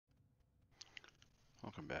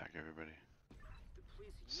Welcome back, everybody.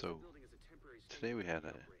 So, today we had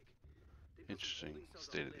an interesting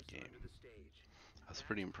state of the game. I was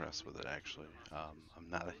pretty impressed with it, actually. I'm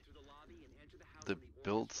not a, the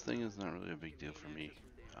builds thing is not really a big deal for me,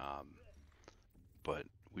 um, but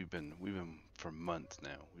we've been for months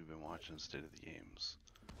now. We've been watching state of the games,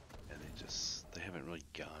 and they haven't really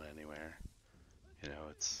gone anywhere. You know,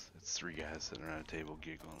 it's three guys sitting around a table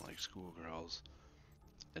giggling like schoolgirls,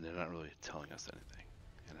 and they're not really telling us anything.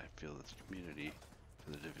 And I feel that the community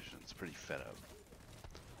for the division is pretty fed up,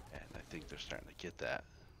 and I think they're starting to get that.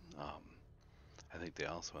 Um, I think they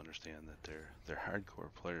also understand that their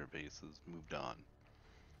hardcore player base has moved on,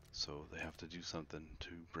 so they have to do something to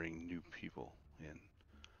bring new people in.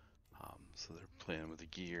 So they're playing with the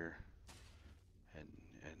gear and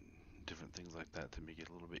and different things like that to make it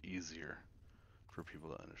a little bit easier for people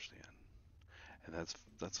to understand, and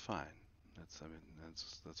that's fine.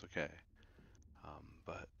 That's okay.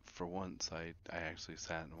 But for once, I actually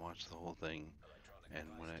sat and watched the whole thing, and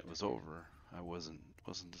when it was over, I wasn't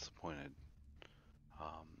disappointed.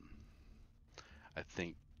 Um, I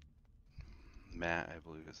think Matt, I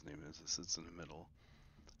believe his name is, sits in the middle.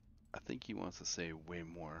 I think he wants to say way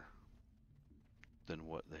more than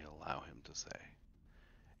what they allow him to say,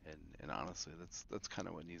 and honestly, that's kind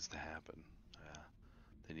of what needs to happen. Uh,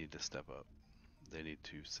 they need to step up. They need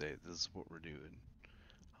to say this is what we're doing.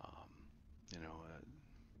 Um, you know,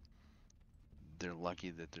 they're lucky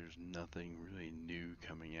that there's nothing really new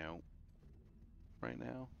coming out right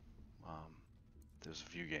now. Um, there's a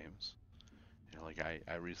few games. You know, like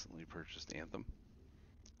I recently purchased Anthem.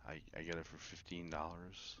 I got it for $15 and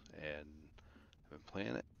I've been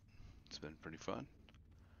playing it. It's been pretty fun.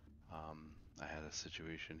 I had a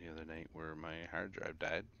situation the other night where my hard drive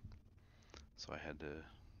died, so I had to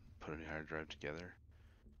put a new hard drive together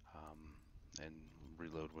um, and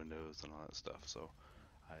reload Windows and all that stuff. So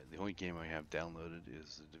the only game I have downloaded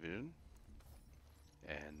is The Division,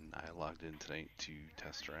 and I logged in tonight to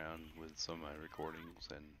test around with some of my recordings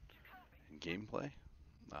and gameplay.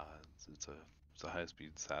 It's a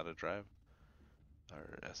high-speed SATA drive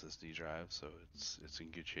or SSD drive, so it's in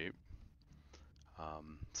good shape.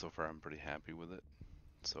 So far, I'm pretty happy with it.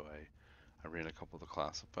 So I ran a couple of the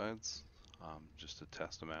classifieds just to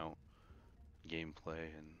test them out, gameplay,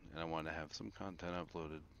 and I wanted to have some content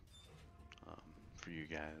uploaded for you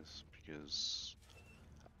guys because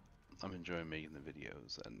I'm enjoying making the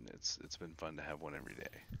videos, and it's been fun to have one every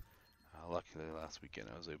day. Luckily, last weekend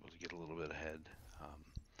I was able to get a little bit ahead, um,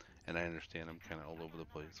 and I understand I'm kind of all over the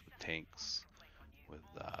place with tanks, with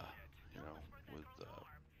you know, with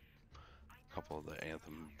a couple of the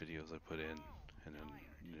Anthem videos I put in, and then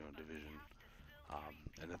Division.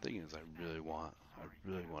 And the thing is, I really want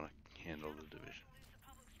to handle the Division.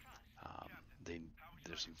 Um, they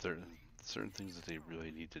there's some certain things that they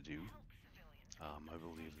really need to do. I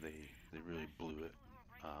believe they really blew it.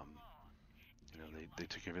 Um, they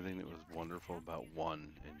took everything that was wonderful about one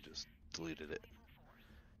and just deleted it.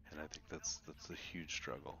 And I think that's a huge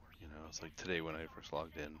struggle. You know, it's like today when I first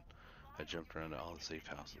logged in, I jumped around to all the safe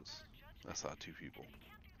houses. I saw two people.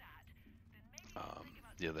 Um,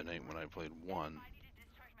 the other night when I played one,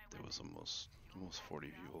 there was almost 40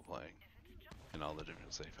 people playing in all the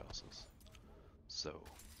different safe houses. So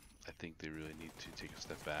I think they really need to take a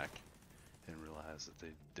step back and realize that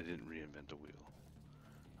they didn't reinvent a wheel.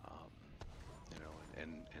 Um,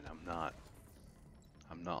 and I'm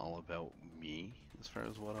not all about me as far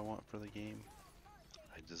as what I want for the game.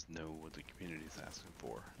 I just know what the community is asking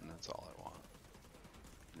for, and that's all I want.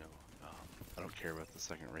 You know, I don't care about the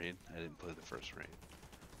second raid. I didn't play the first raid.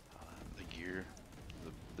 The gear,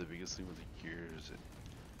 the biggest thing with the gear is it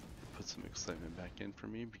puts some excitement back in for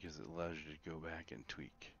me because it allows you to go back and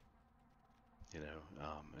tweak,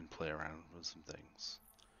 and play around with some things.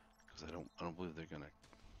 Because I don't believe they're gonna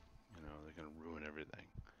ruin everything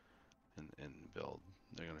in the build.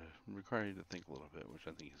 They're gonna require you to think a little bit, which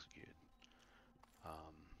I think is good.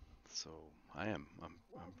 Um, so I'm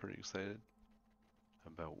pretty excited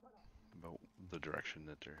about about the direction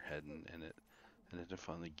that they're heading in it, and that they're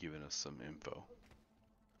finally giving us some info.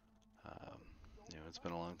 Um, it's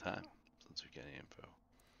been a long time since we got any info,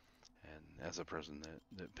 and as a person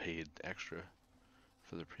that paid extra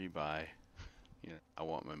for the pre-buy, I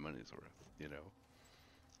want my money's worth.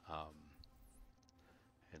 Um,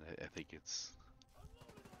 and I think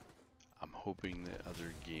I'm hoping that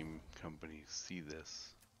other game companies see this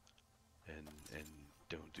and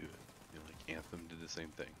don't do it. Like Anthem did the same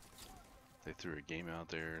thing. They threw a game out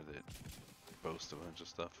there that boasted a bunch of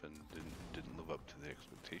stuff and didn't live up to the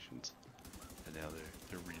expectations, and now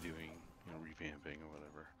they're redoing, revamping or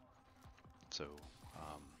whatever. So,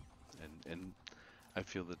 and I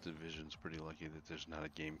feel that Division's pretty lucky that there's not a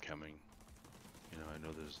game coming. You know, I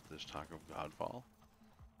know there's talk of Godfall,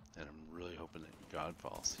 and I'm really hoping that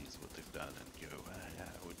Godfall sees what they've done and go, yeah,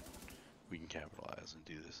 we can capitalize and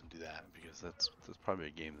do this and do that, because that's probably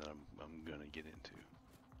a game that I'm gonna get into.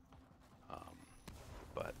 Um,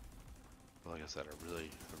 but like I said, I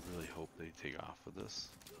really hope they take off with this,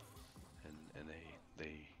 and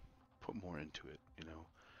they put more into it. You know,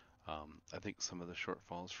 I think some of the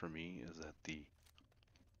shortfalls for me is that the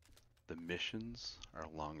missions are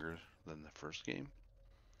longer than the first game,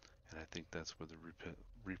 and I think that's where the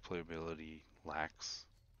replayability lacks,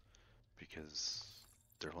 because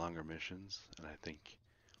they're longer missions, and I think,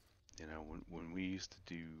 you know, when we used to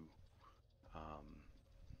do um,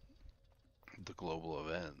 the global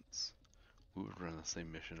events, we would run the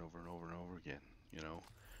same mission over and over and over again, you know,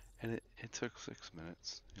 and it took 6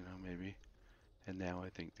 minutes, you know, maybe. And now I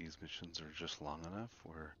think these missions are just long enough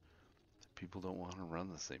where people don't want to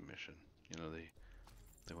run the same mission. You know, they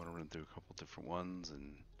want to run through a couple different ones,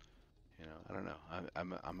 and you know, I don't know.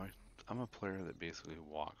 I'm a player that basically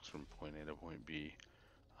walks from point A to point B.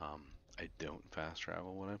 I don't fast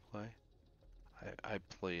travel when I play. I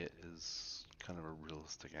play it as kind of a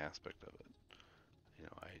realistic aspect of it. You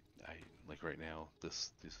know, I like right now,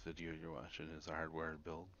 this video you're watching is a hardwired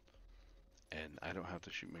build, and I don't have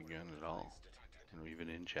to shoot my gun at all. You know, even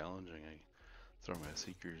in challenging, I throw my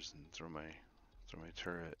seekers and throw my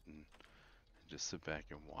turret, and just sit back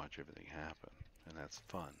and watch everything happen, and that's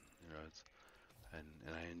fun. You know, it's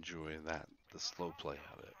and I enjoy that, the slow play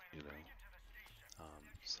of it. You know,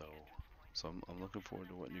 so I'm looking forward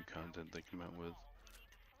to what new content they come out with.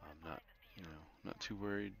 I'm not, you know, not too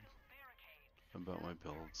worried about my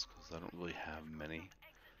builds because I don't really have many.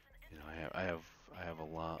 You know, I have a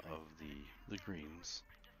lot of the greens.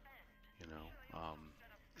 You know,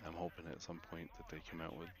 I'm hoping at some point that they come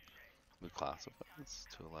out with the classifieds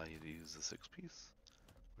to allow you to use the 6-piece,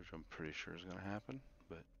 which I'm pretty sure is going to happen,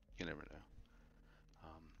 but you never know.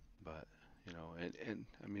 But you know, and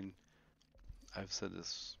I mean, I've said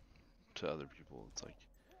this to other people. It's like,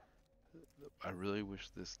 I really wish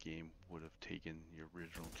this game would have taken the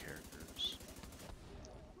original characters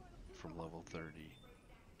from level 30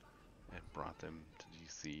 and brought them to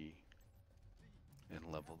DC and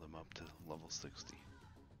leveled them up to level 60.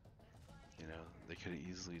 You know, they could have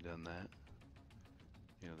easily done that.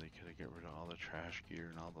 You know, they could have got rid of all the trash gear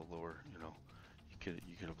and all the lore. You know, you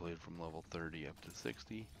could have played from level 30 up to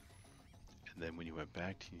 60, and then when you went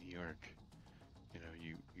back to New York, you know,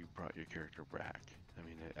 you brought your character back. I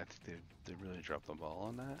mean, I think they really dropped the ball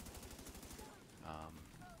on that.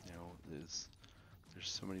 You know, there's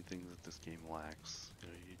so many things that this game lacks.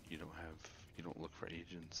 You know, you don't look for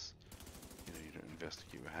agents. You know, you don't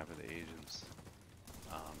investigate what happened to agents.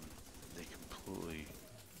 They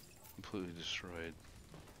completely destroyed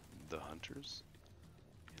the hunters.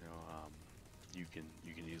 You know, you can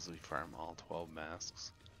easily farm all 12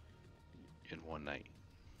 masks in one night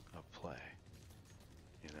of play.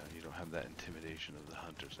 You know, you don't have that intimidation of the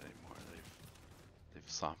hunters anymore. They've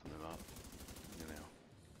softened them up. You know,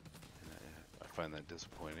 and I find that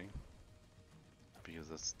disappointing,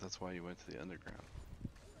 because that's why you went to the underground,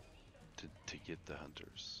 to get the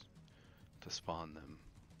hunters, to spawn them.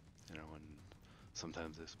 You know, and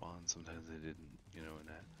sometimes they spawned, sometimes they didn't. You know, and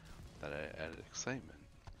that added excitement.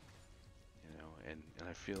 You know, and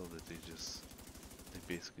I feel that they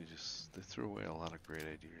basically just they threw away a lot of great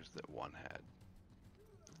ideas that one had,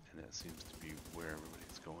 and that seems to be where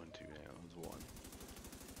everybody's going to now, is one.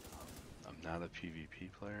 I'm not a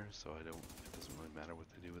PvP player, so it doesn't really matter what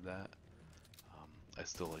they do with that. I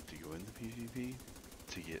still like to go into PvP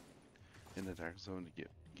to get in the Dark Zone to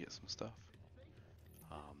get some stuff,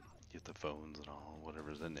 get the phones and all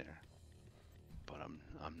whatever's in there. But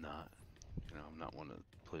I'm not, you know, I'm not one to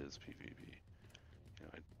play this PvP. You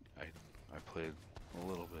know, I played a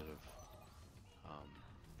little bit of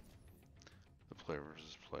the player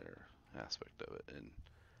versus player aspect of it, and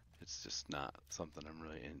it's just not something I'm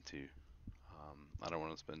really into. I don't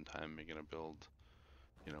want to spend time making a build.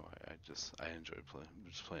 You know, I enjoy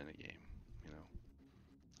just playing a game. You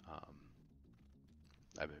know, um,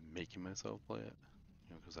 I've been making myself play it.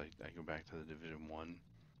 You know, because I go back to the Division 1.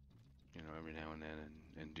 You know, every now and then,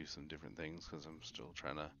 and do some different things, because I'm still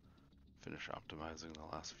trying to finish optimizing the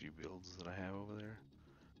last few builds that I have over there.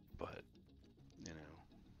 But you know,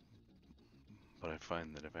 but I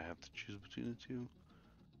find that if I have to choose between the two,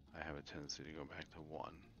 I have a tendency to go back to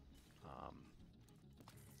one. Um,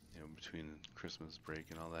 you know, between Christmas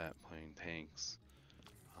break and all that, playing tanks,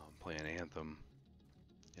 playing Anthem,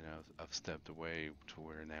 you know, I've stepped away to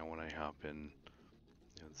where now when I hop in,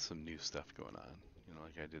 you know, some new stuff going on. You know,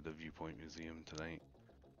 like I did the Viewpoint Museum tonight,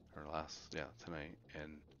 or tonight,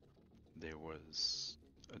 and there was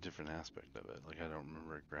a different aspect of it. Like I don't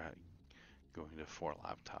remember going to 4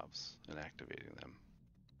 laptops and activating them.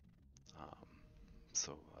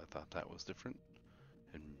 So I thought that was different,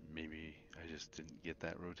 and maybe I just didn't get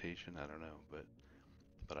that rotation. I don't know, but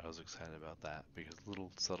I was excited about that because little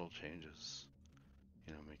subtle changes,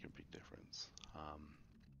 you know, make a big difference.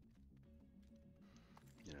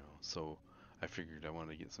 You know, so I figured I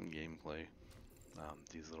wanted to get some gameplay.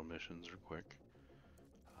 These little missions are quick,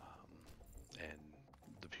 and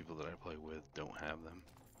the people that I play with don't have them.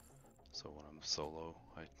 So when I'm solo,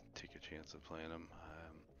 I take a chance of playing them.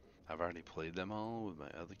 I've already played them all with my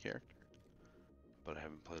other character, but I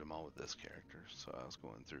haven't played them all with this character. So I was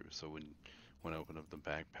going through. So when I open up the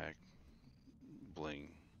backpack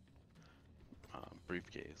bling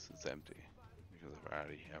briefcase, it's empty because I've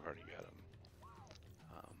already got them.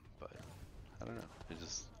 But I don't know.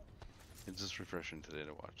 It's just refreshing today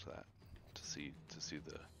to watch that, to see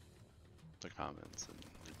the comments and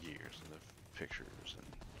the gears and the pictures and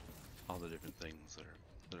all the different things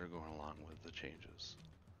that are going along with the changes.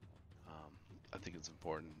 I think it's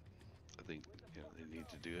important. I think, you know, they need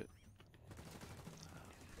to do it.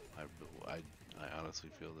 I honestly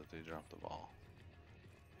feel that they dropped the ball,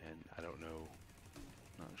 and I don't know,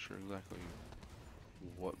 not sure exactly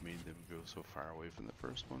what made them go so far away from the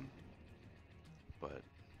first one, but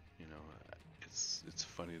you know, it's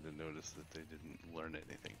funny to notice that they didn't learn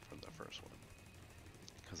anything from the first one.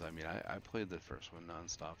 Because I mean, I played the first one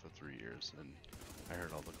nonstop for 3 years, and I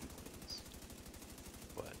heard all the complaints.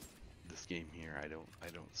 But this game here, I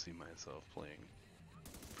don't see myself playing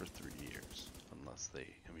for 3 years unless they.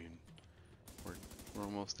 I mean, we're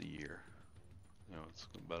almost a year. You know, it's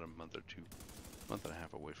about a month or two, month and a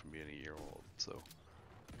half away from being a year old. So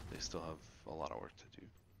they still have a lot of work to do.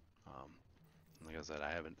 Like I said,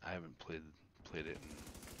 I haven't played it in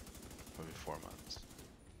probably 4 months.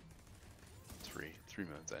 Three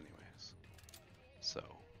months anyways. So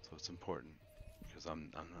it's important because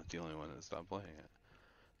I'm not the only one that stopped playing it.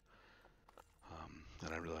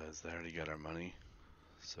 And I realized they already got our money,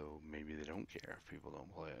 so maybe they don't care if people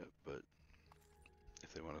don't play it. But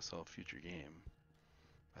if they want to sell a future game,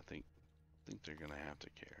 I think they're gonna have to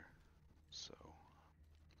care. So,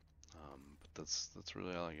 but that's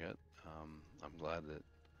really all I get. I'm glad that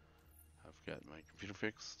I've got my computer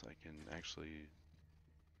fixed. I can actually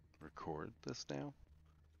record this now.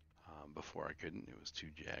 Before I couldn't. It was too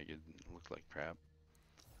jagged and looked like crap.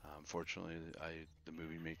 Fortunately, the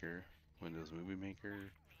Movie Maker, Windows Movie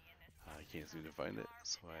Maker, I can't seem to find it,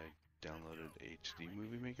 so I downloaded HD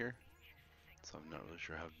Movie Maker. So I'm not really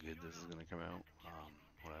sure how good this is gonna come out.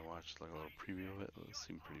 When I watched like a little preview of it, it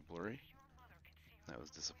seemed pretty blurry. That was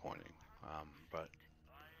disappointing. But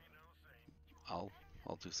I'll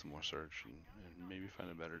do some more search and maybe find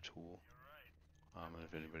a better tool. And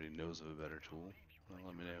if anybody knows of a better tool,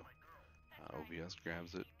 let me know. OBS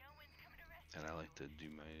grabs it, and I like to do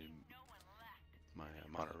my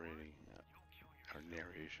moderating or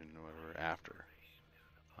narration or whatever after,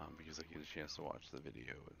 because I get a chance to watch the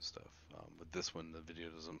video and stuff. With this one, the video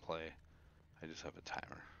doesn't play. I just have a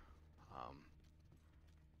timer. Um,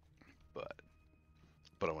 but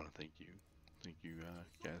I want to thank you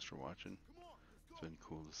guys for watching. It's been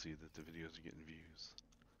cool to see that the videos are getting views.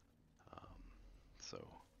 So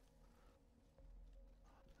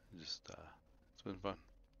just it's been fun,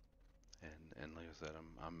 and like I said,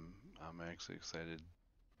 I'm actually excited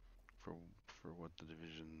for what the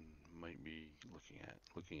division might be looking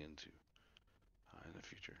into in the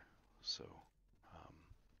future. So um,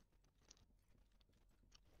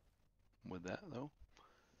 with that though,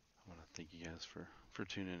 I want to thank you guys for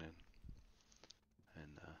tuning in,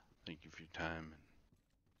 and thank you for your time,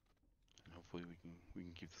 and hopefully we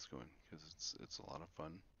can keep this going because it's a lot of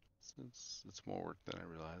fun. It's more work than I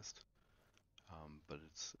realized, but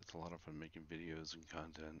it's a lot of fun making videos and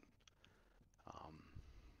content, um,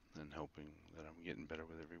 and hoping that I'm getting better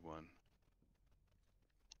with everyone.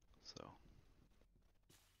 So,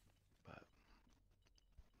 but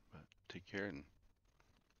take care, and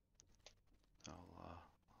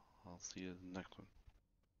I'll see you in the next one.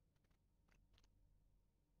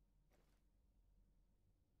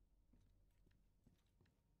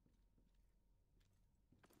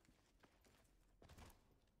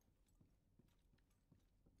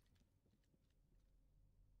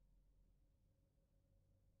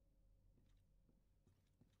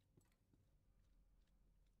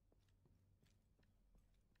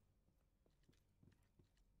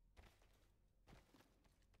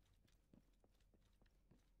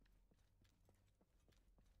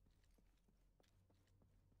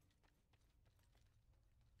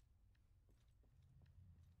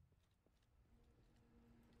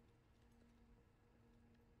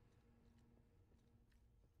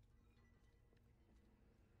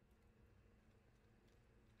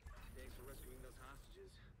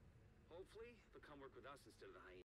 hostages. Hopefully, they'll come work with us instead of the hyenas.